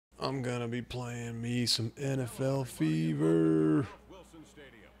I'm gonna be playing me some NFL Fever.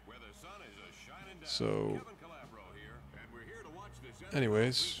 So,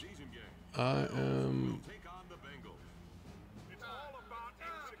 anyways, I am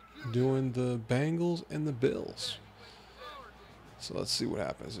doing the Bengals and the Bills. So let's see what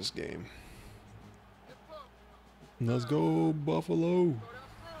happens this game. Let's go, Buffalo.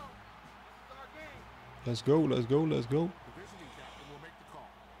 Let's go, let's go, let's go.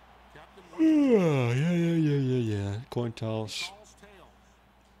 Yeah. Coin toss.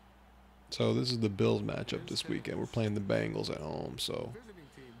 So this is the Bills matchup this weekend. We're playing the Bengals at home, so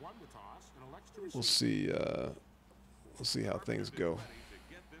we'll see how things go.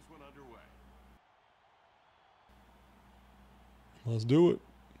 Let's do it.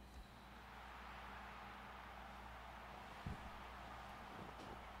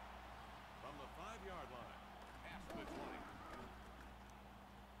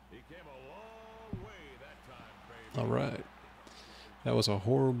 All right. That was a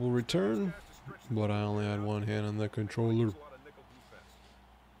horrible return, but I only had one hand on the controller. All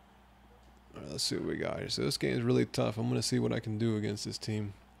right, let's see what we got here. So this game is really tough. I'm going to see what I can do against this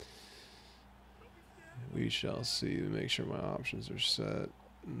team. We shall see. Make sure my options are set.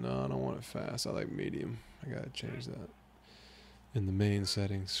 No, I don't want it fast. I like medium. I got to change that in the main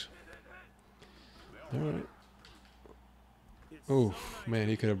settings. All right. Oh, man,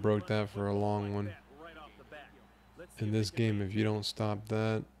 he could have broke that for a long one. In this game, if you don't stop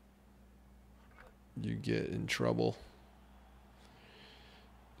that, you get in trouble.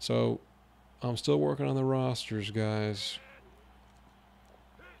 So, I'm still working on the rosters, guys.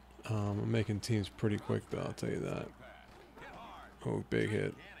 I'm making teams pretty quick, though, I'll tell you that. Oh, big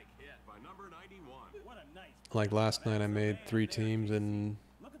hit. Like last night, I made 3 teams in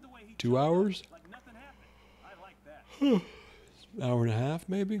 2 hours? Hour and a half,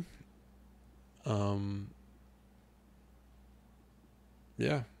 maybe?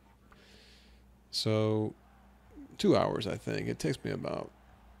 Yeah. So, 2 hours, I think. It takes me about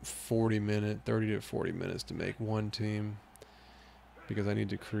 30 to 40 minutes to make one team because I need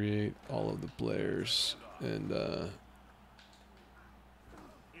to create all of the players and I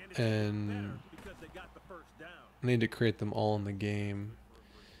need to create them all in the game.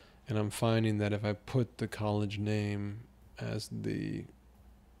 And I'm finding that if I put the college name as the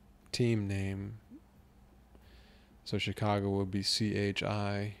team name, so Chicago would be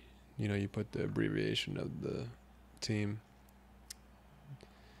CHI, you know, you put the abbreviation of the team.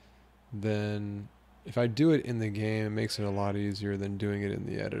 Then if I do it in the game, it makes it a lot easier than doing it in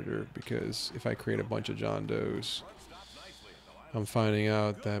the editor, because if I create a bunch of John Does, I'm finding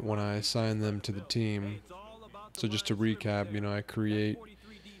out that when I assign them to the team, so just to recap, you know, I create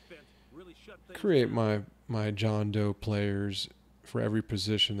my John Doe players for every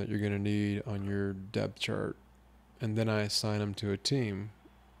position that you're going to need on your depth chart, and then I assign them to a team.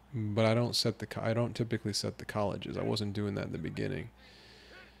 But I don't typically set the colleges. I wasn't doing that in the beginning.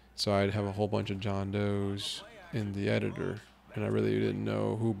 So I'd have a whole bunch of John Does in the editor, and I really didn't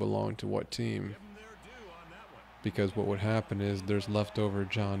know who belonged to what team. Because what would happen is there's leftover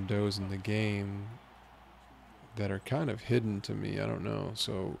John Does in the game that are kind of hidden to me. I don't know.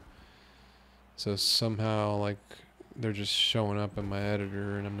 So somehow, like, they're just showing up in my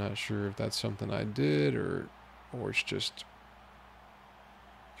editor, and I'm not sure if that's something I did or it's just,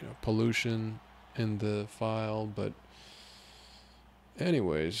 you know, pollution in the file. But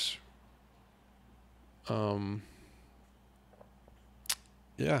anyways,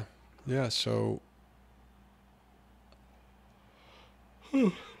 yeah, so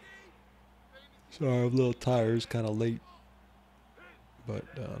sorry, I'm a little tired. It's kind of late, but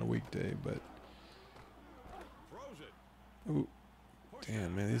on a weekday. But ooh,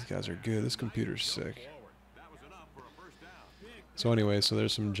 damn, man, these guys are good. This computer's sick. So anyway, so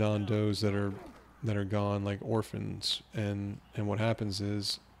there's some John Does that are gone, like orphans, and what happens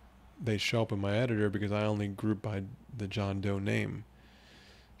is they show up in my editor because I only group by the John Doe name.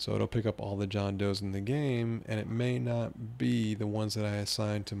 So it'll pick up all the John Does in the game, and it may not be the ones that I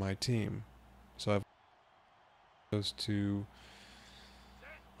assigned to my team. So I've those to,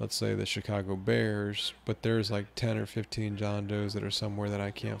 let's say, the Chicago Bears, but there's like 10 or 15 John Does that are somewhere that I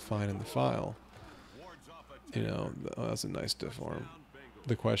can't find in the file. You know, oh, that's a nice diff arm.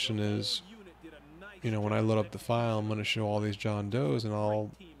 The question is, you know, when I load up the file, I'm going to show all these John Does, and I'll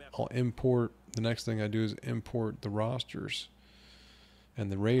import. The next thing I do is import the rosters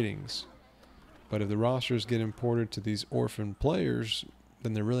and the ratings. But if the rosters get imported to these orphan players,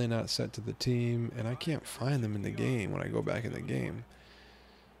 then they're really not set to the team, and I can't find them in the game when I go back in the game.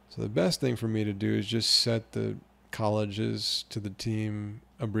 So the best thing for me to do is just set the colleges to the team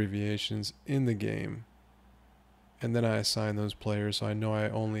abbreviations in the game, and then I assign those players so I know I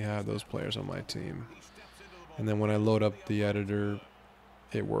only have those players on my team. And then when I load up the editor,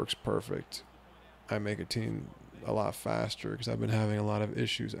 it works perfect. I make a team a lot faster because I've been having a lot of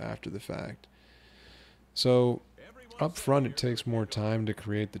issues after the fact. So up front, it takes more time to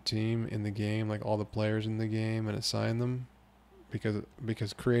create the team in the game, like all the players in the game, and assign them,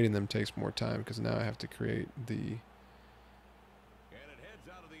 because creating them takes more time, because now I have to create the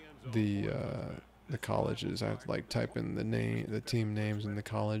colleges. I have to like type in the team names in the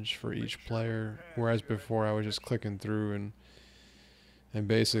college for each player, whereas before I was just clicking through and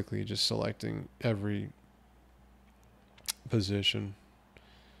basically just selecting every position.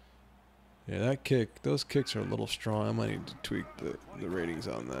 Yeah, that kick, those kicks are a little strong. I might need to tweak the ratings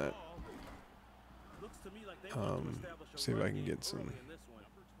on that. See if I can get some.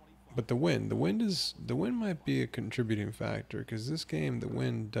 But the wind might be a contributing factor, because this game, the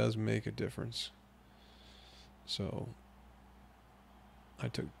wind does make a difference. So I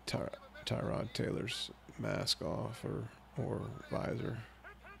took Tyrod Taylor's mask off or visor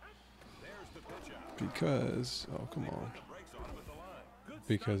because, oh come on,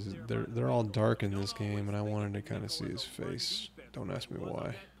 because they're all dark in this game, and I wanted to kind of see his face. Don't ask me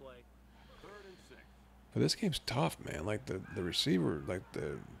why. But this game's tough, man. Like the receiver, like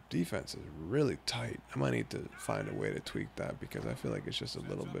the defense is really tight. I might need to find a way to tweak that, because I feel like it's just a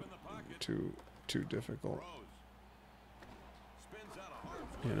little bit too difficult.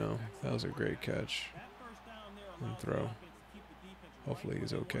 You know, that was a great catch and throw. Hopefully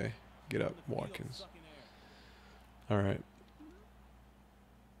he's okay. Get up, Watkins. All right.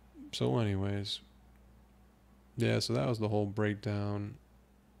 So anyways, yeah, so that was the whole breakdown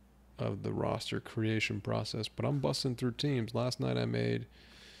of the roster creation process. But I'm busting through teams. Last night I made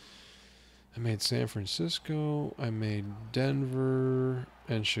San Francisco, I made Denver,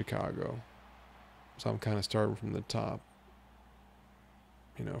 and Chicago. So I'm kind of starting from the top,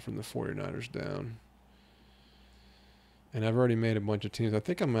 you know, from the 49ers down. And I've already made a bunch of teams. I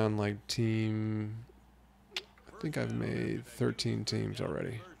think I'm on like I think I've made 13 teams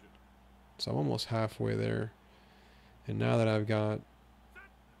already. So I'm almost halfway there. And now that I've got,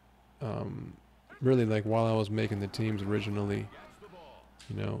 really, like, while I was making the teams originally,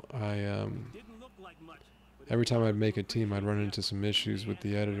 you know, every time I'd make a team, I'd run into some issues with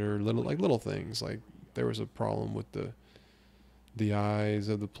the editor, little things. Like, there was a problem with the eyes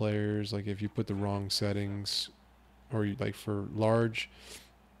of the players. Like, if you put the wrong settings, or you, like, for large,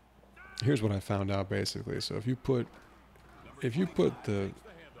 here's what I found out basically. So if you put the,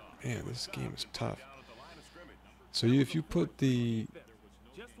 man, this game is tough. So if you put the,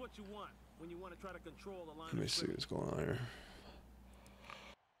 let me see what's going on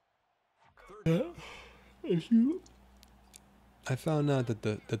here. I found out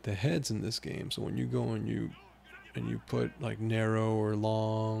that the heads in this game, so when you go and you put like narrow or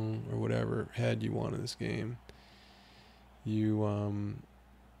long or whatever head you want in this game, you know,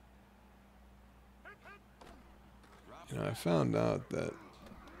 I found out that,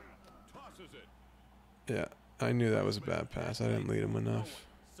 yeah, I knew that was a bad pass. I didn't lead him enough.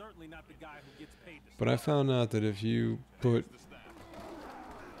 But I found out that if you put,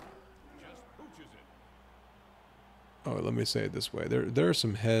 oh, let me say it this way. There are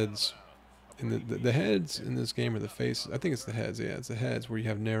some heads, and the heads in this game are the faces. I think it's the heads. Yeah, it's the heads where you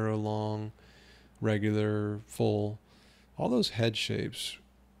have narrow, long, regular, full. All those head shapes,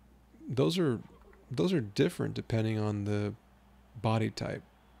 those are different depending on the body type.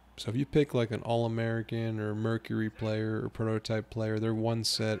 So if you pick like an All-American or Mercury player or prototype player, they're one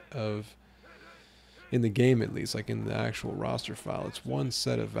set of, in the game at least, like in the actual roster file, it's one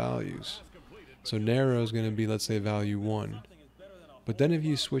set of values. So narrow is going to be, let's say, value 1. But then if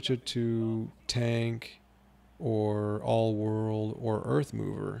you switch it to tank or all-world or earth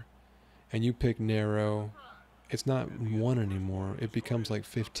mover, and you pick narrow, it's not 1 anymore. It becomes like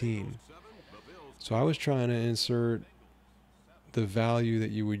 15. So I was trying to insert the value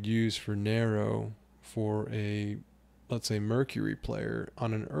that you would use for narrow for a, let's say, Mercury player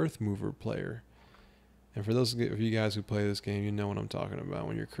on an earth mover player. And for those of you guys who play this game, you know what I'm talking about.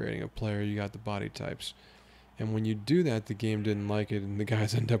 When you're creating a player, you got the body types. And when you do that, the game didn't like it, and the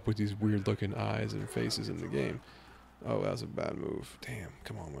guys end up with these weird looking eyes and faces in the game. Oh, that was a bad move. Damn,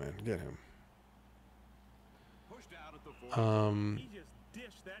 come on, man, get him.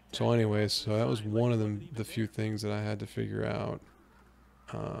 So anyways, so that was one of the few things that I had to figure out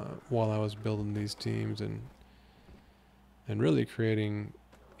while I was building these teams and really creating,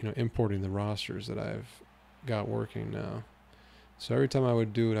 you know, importing the rosters that I've got working now. So every time I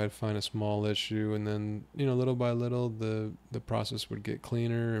would do it, I'd find a small issue, and then, you know, little by little, the process would get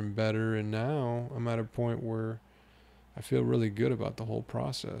cleaner and better. And now I'm at a point where I feel really good about the whole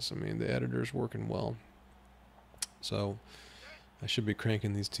process. I mean, the editor's working well, so I should be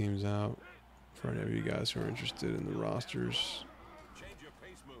cranking these teams out for any of you guys who are interested in the rosters.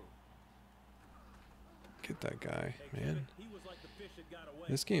 Get that guy, man.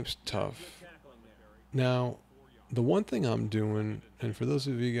 This game's tough. Now, the one thing I'm doing, and for those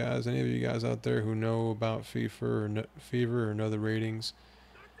of you guys, any of you guys out there who know about FIFA or know the ratings,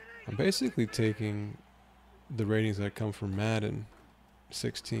 I'm basically taking the ratings that come from Madden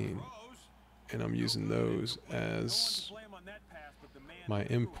 16, and I'm using those as my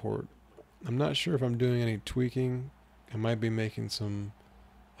import. I'm not sure if I'm doing any tweaking. I might be making some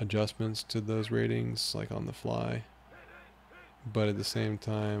adjustments to those ratings, like on the fly. But at the same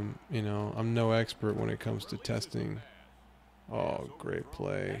time, you know, I'm no expert when it comes to testing. Oh, great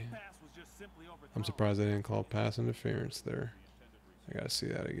play. I'm surprised they didn't call pass interference there. I gotta see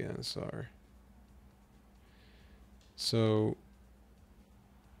that again, sorry. So,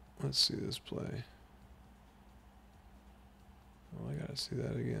 let's see this play. Oh, I gotta see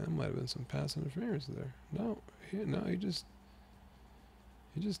that again. There might have been some pass interference there. No, he just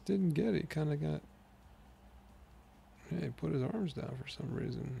didn't get it. He kind of got. Yeah, he put his arms down for some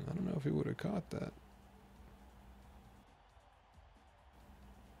reason. I don't know if he would have caught that.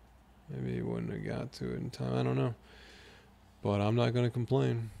 Maybe he wouldn't have got to it in time. I don't know. But I'm not going to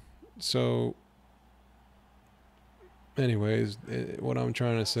complain. So, anyways, what I'm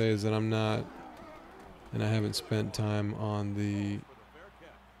trying to say is that I'm not, and I haven't spent time on the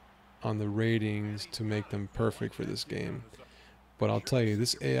ratings to make them perfect for this game. But I'll tell you,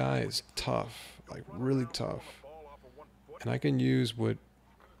 this AI is tough, like really tough. And I can use what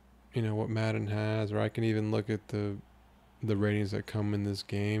Madden has, or I can even look at the ratings that come in this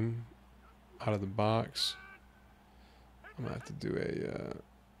game out of the box. I'm gonna have to do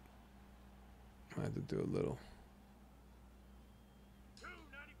a little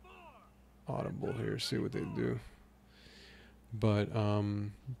audible here, see what they do. But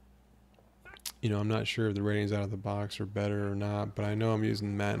you know, I'm not sure if the ratings out of the box are better or not, but I know I'm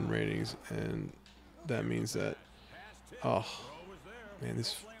using Madden ratings, and that means that, oh man,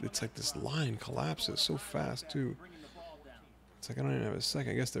 it's like this line collapses so fast too. It's like I don't even have a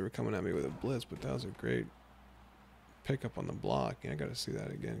second. I guess they were coming at me with a blitz, but that was a great pickup on the block. Yeah, I gotta see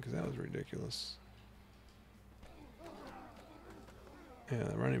that again because that was ridiculous. Yeah,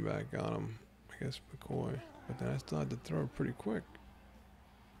 the running back got him, I guess McCoy, but then I still had to throw pretty quick.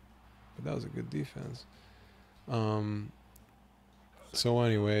 But that was a good defense. So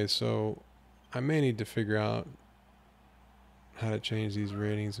anyway, so I may need to figure out how to change these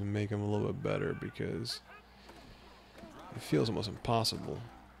ratings and make them a little bit better, because it feels almost impossible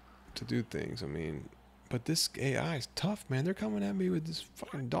to do things. I mean, but this AI is tough, man. They're coming at me with this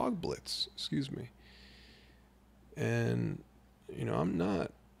fucking dog blitz, excuse me. And, you know, I'm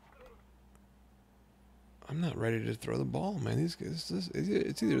not ready to throw the ball, man. These guys,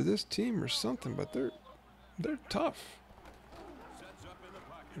 it's either this team or something, but they're tough.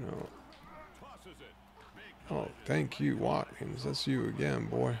 You know. Oh, thank you, Watkins. That's you again,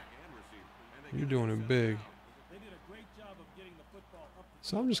 boy. You're doing it big.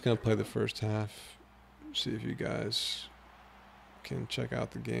 So I'm just gonna play the first half. See if you guys can check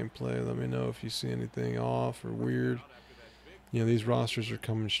out the gameplay. Let me know if you see anything off or weird. You know, these rosters are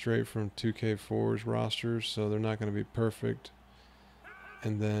coming straight from 2K4's rosters, so they're not going to be perfect.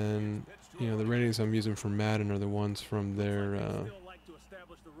 And then, you know, the ratings I'm using for Madden are the ones from their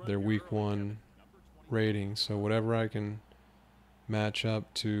week 1 ratings. So whatever I can match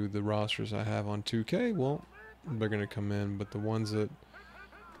up to the rosters I have on 2K, well, they're going to come in. But the ones that,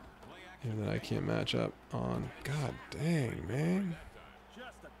 you know, that I can't match up on, god dang, man.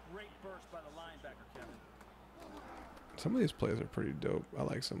 Some of these plays are pretty dope. I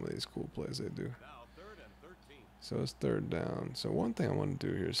like some of these cool plays they do. So it's 3rd down. So one thing I want to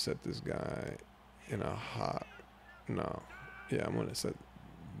do here is set this guy in a hot... No. Yeah, I'm going to set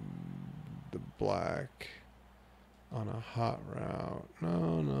the black on a hot route.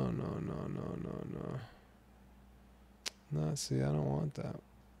 No. No, see, I don't want that.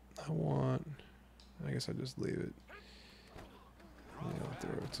 I guess I just leave it. Yeah, I'll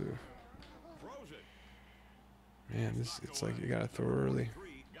throw it too. Man, it's like you gotta throw early.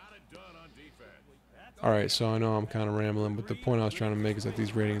 Alright, so I know I'm kind of rambling, but the point I was trying to make is that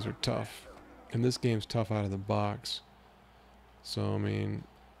these ratings are tough. And this game's tough out of the box. So, I mean...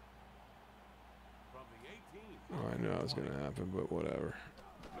 Oh, I knew it was gonna happen, but whatever.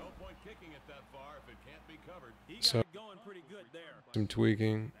 So some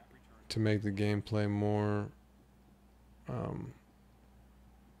tweaking to make the gameplay more a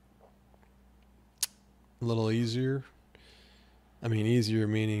little easier. I mean, easier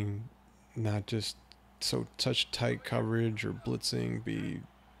meaning not just so such tight coverage or blitzing be,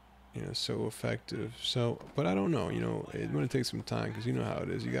 you know, so effective. So, but I don't know, you know, it's going to take some time because you know how it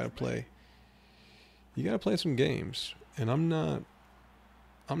is. You got to play some games, and I'm not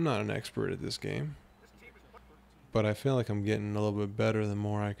an expert at this game, but I feel like I'm getting a little bit better the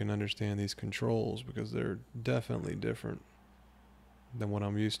more I can understand these controls, because they're definitely different than what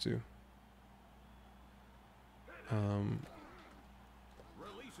I'm used to.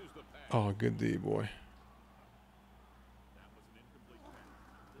 Oh, good D, boy.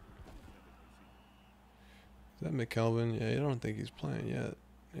 Is that McKelvin? Yeah, I don't think he's playing yet.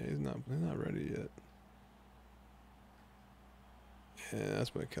 Yeah, he's not ready yet. Yeah,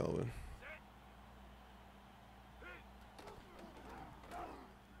 that's McKelvin.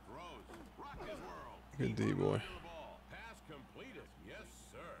 Good D, boy.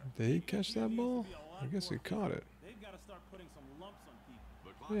 Did he catch that ball? I guess he caught it.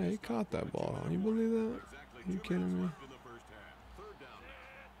 Yeah, he caught that ball. Can you believe that? Are you kidding me?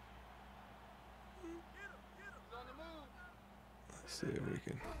 Let's see if we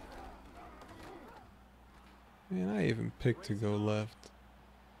can. Man, I even picked to go left.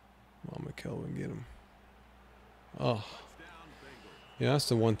 Come on, McKelvin, get him. Oh. Yeah, that's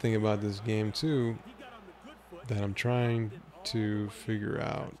the one thing about this game, too, that I'm trying to figure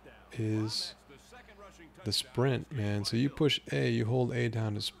out is the sprint, man. So you push A, you hold A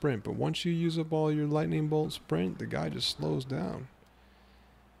down to sprint, but once you use up all your lightning bolt sprint, the guy just slows down.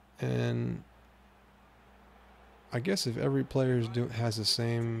 And I guess if every player has the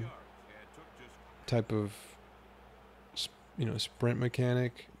same type of, you know, sprint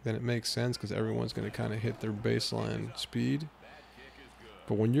mechanic, then it makes sense because everyone's going to kind of hit their baseline speed.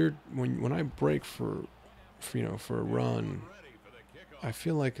 But when I break for a run, I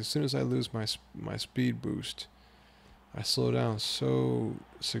feel like as soon as I lose my speed boost, I slow down so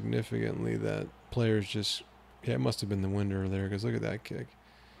significantly that players just, yeah, it must have been the wind earlier, because look at that kick.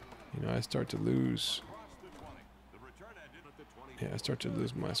 You know, I start to lose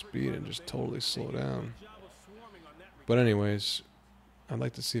my speed and just totally slow down. But anyways, I'd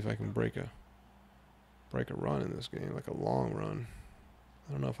like to see if I can break a run in this game, like a long run.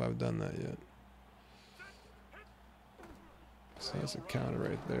 I don't know if I've done that yet. So that's a counter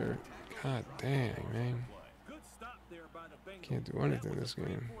right there. God dang, man. Can't do anything in this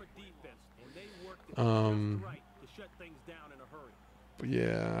game. But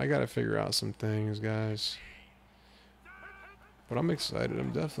yeah, I gotta figure out some things, guys. But I'm excited.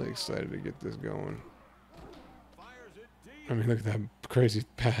 I'm definitely excited to get this going. I mean, look at that crazy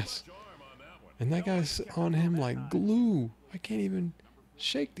pass. And that guy's on him like glue. I can't even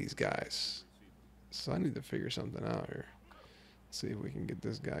shake these guys. So I need to figure something out here. See if we can get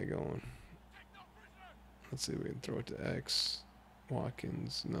this guy going. Let's see if we can throw it to X.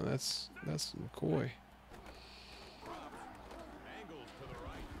 Watkins. No, that's McCoy.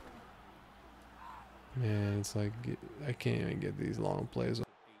 Man, it's like I can't even get these long plays.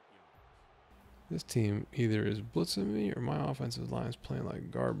 This team either is blitzing me or my offensive line is playing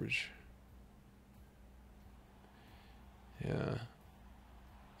like garbage. Yeah.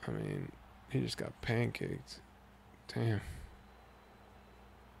 I mean, he just got pancaked. Damn.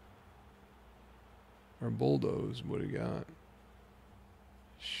 Or bulldoze, what he got.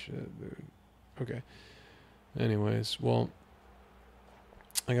 Shit, dude. Okay. Anyways, well,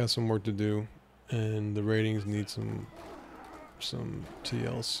 I got some work to do, and the ratings need some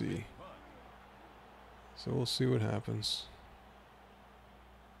TLC. So we'll see what happens.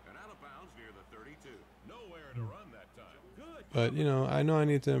 But, you know I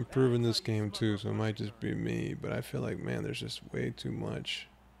need to improve in this game too, so it might just be me, but I feel like, man, there's just way too much.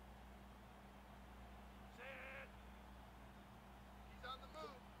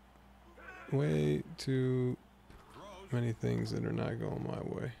 Way too many things that are not going my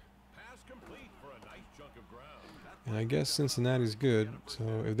way. And I guess Cincinnati's good,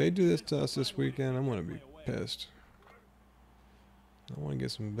 so if they do this to us this weekend, I'm going to be pissed. I want to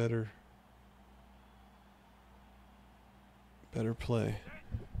get some better play.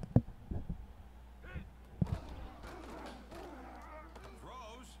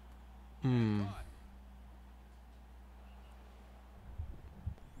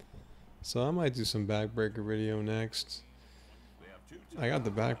 So I might do some backbreaker video next. I got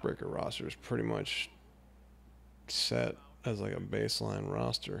the backbreaker rosters pretty much set as like a baseline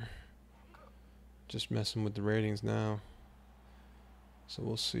roster. Just messing with the ratings now. So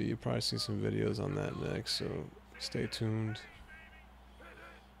we'll see. You'll probably see some videos on that next, so stay tuned.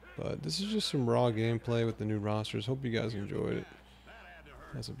 But this is just some raw gameplay with the new rosters. Hope you guys enjoyed it.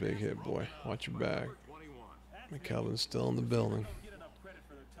 That's a big hit, boy. Watch your back. McKelvin's still in the building.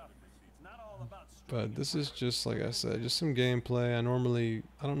 But this is just, like I said, just some gameplay. I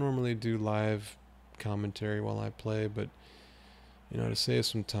don't normally do live commentary while I play, but you know, to save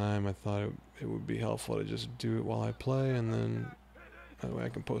some time, I thought it would be helpful to just do it while I play, and then that way I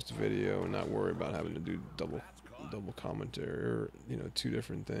can post a video and not worry about having to do double commentary, or you know, two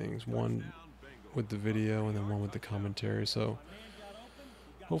different things, one with the video and then one with the commentary. So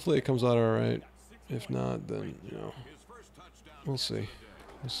hopefully it comes out all right. If not, then you know, we'll see.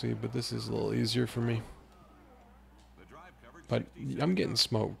 But this is a little easier for me. But I'm getting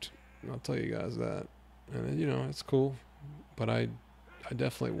smoked. I'll tell you guys that. And you know, it's cool. But I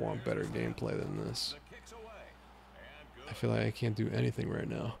definitely want better gameplay than this. I feel like I can't do anything right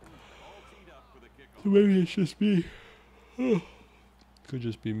now. So maybe it's just me. Could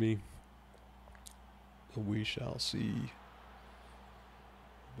just be me. But we shall see.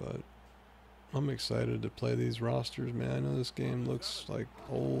 But I'm excited to play these rosters, man. I know this game looks like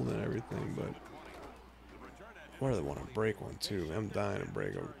old and everything, but I really want to break one too. I'm dying to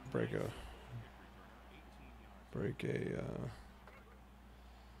break a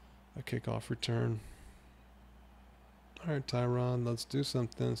kickoff return. All right, Tyron, let's do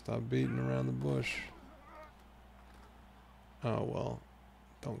something. Stop beating around the bush. Oh well,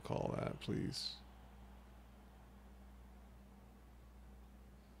 don't call that, please.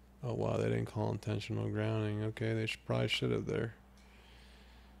 Oh wow, they didn't call intentional grounding. Okay, they probably should have there.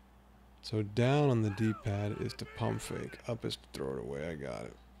 So down on the D-pad is to pump fake. Up is to throw it away. I got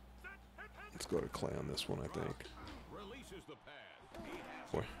it. Let's go to Clay on this one, I think.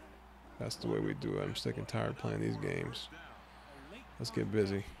 Boy, that's the way we do it. I'm sick and tired of playing these games. Let's get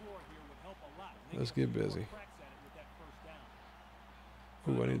busy. Let's get busy.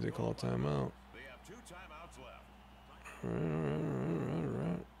 Ooh, I need to call timeout.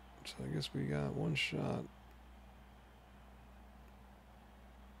 Alright. So I guess we got one shot.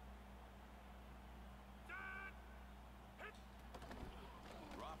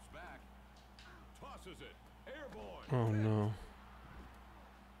 Oh no.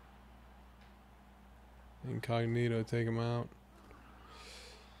 Incognito, take him out.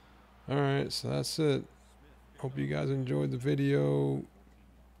 Alright, so that's it. Hope you guys enjoyed the video,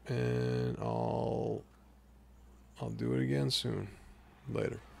 and I'll do it again soon.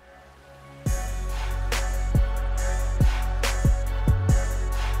 Later.